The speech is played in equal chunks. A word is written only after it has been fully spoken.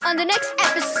on the next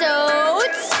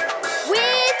episodes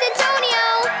with Antonio.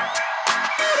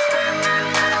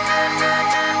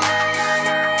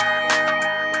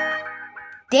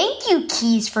 Thank you,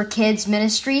 Keys for Kids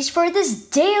Ministries, for this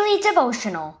daily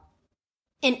devotional.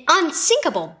 An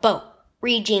unsinkable boat.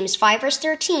 Read James 5 verse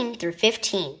 13 through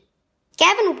 15.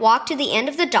 Gavin walked to the end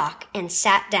of the dock and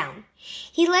sat down.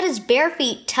 He let his bare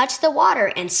feet touch the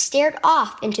water and stared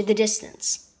off into the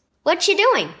distance. "What you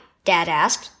doing?" Dad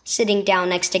asked, sitting down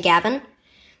next to Gavin.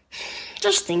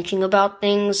 "Just thinking about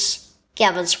things."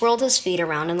 Gavin swirled his feet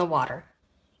around in the water.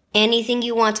 "Anything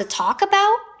you want to talk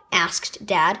about?" asked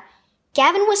Dad.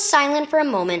 Gavin was silent for a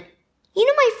moment. "You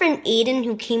know my friend Aiden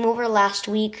who came over last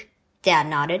week?" Dad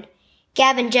nodded.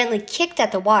 Gavin gently kicked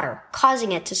at the water,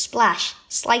 causing it to splash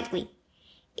slightly.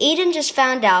 "Aiden just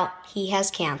found out he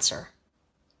has cancer."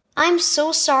 "I'm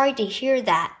so sorry to hear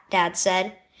that," Dad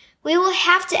said. "We will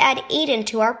have to add Aiden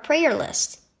to our prayer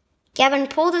list." Gavin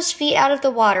pulled his feet out of the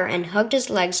water and hugged his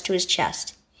legs to his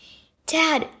chest.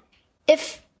 "Dad,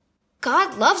 if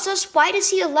God loves us, why does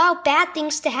he allow bad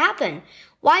things to happen?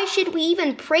 Why should we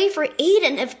even pray for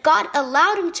Aiden if God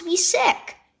allowed him to be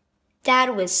sick?"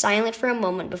 Dad was silent for a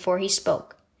moment before he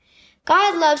spoke.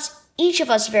 "God loves each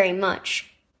of us very much,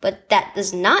 but that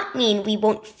does not mean we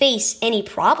won't face any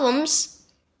problems.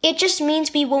 It just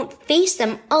means we won't face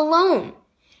them alone.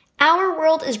 Our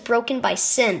world is broken by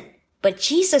sin, but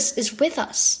Jesus is with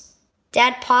us."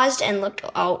 Dad paused and looked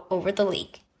out over the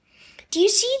lake. "Do you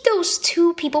see those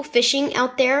two people fishing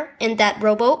out there in that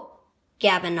rowboat?"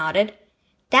 Gavin nodded.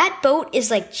 "That boat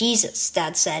is like Jesus,"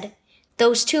 Dad said.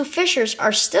 "Those two fishers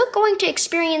are still going to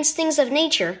experience things of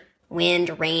nature,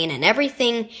 wind, rain, and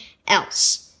everything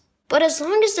else. But as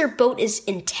long as their boat is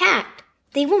intact,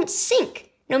 they won't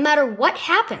sink, no matter what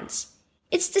happens.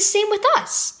 It's the same with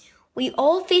us. We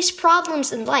all face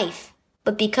problems in life,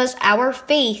 but because our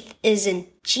faith is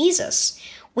in Jesus,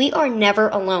 we are never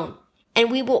alone, and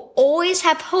we will always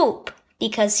have hope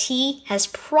because he has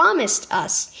promised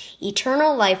us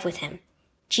eternal life with him.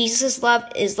 Jesus' love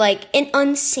is like an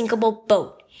unsinkable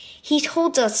boat. He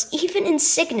holds us even in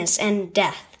sickness and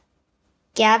death."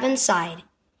 Gavin sighed.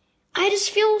 "I just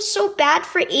feel so bad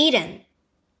for Aiden."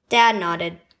 Dad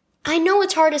nodded. "I know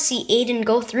it's hard to see Aiden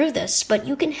go through this, but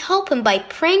you can help him by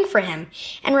praying for him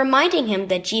and reminding him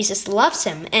that Jesus loves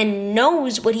him and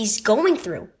knows what he's going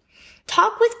through.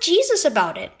 Talk with Jesus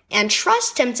about it and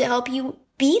trust him to help you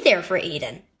be there for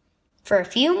Aiden." For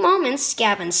a few moments,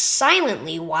 Gavin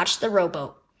silently watched the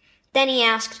rowboat. Then he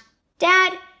asked,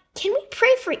 "Dad, can we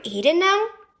pray for Aiden now?"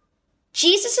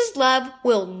 Jesus' love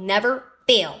will never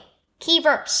fail. Key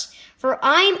verse, "For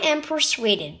I am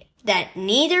persuaded that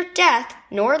neither death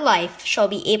nor life shall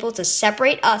be able to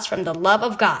separate us from the love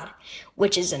of God,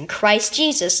 which is in Christ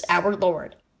Jesus our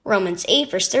Lord." Romans 8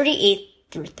 verse 38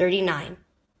 through 39.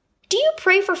 Do you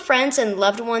pray for friends and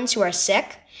loved ones who are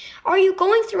sick? Are you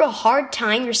going through a hard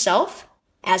time yourself?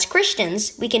 As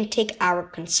Christians, we can take our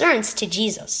concerns to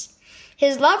Jesus.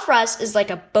 His love for us is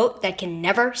like a boat that can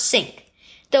never sink.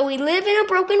 Though we live in a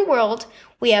broken world,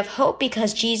 we have hope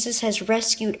because Jesus has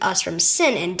rescued us from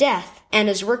sin and death and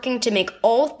is working to make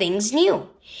all things new.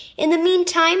 In the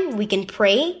meantime, we can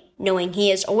pray, knowing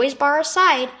he is always by our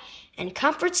side and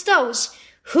comforts those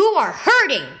who are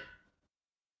hurting.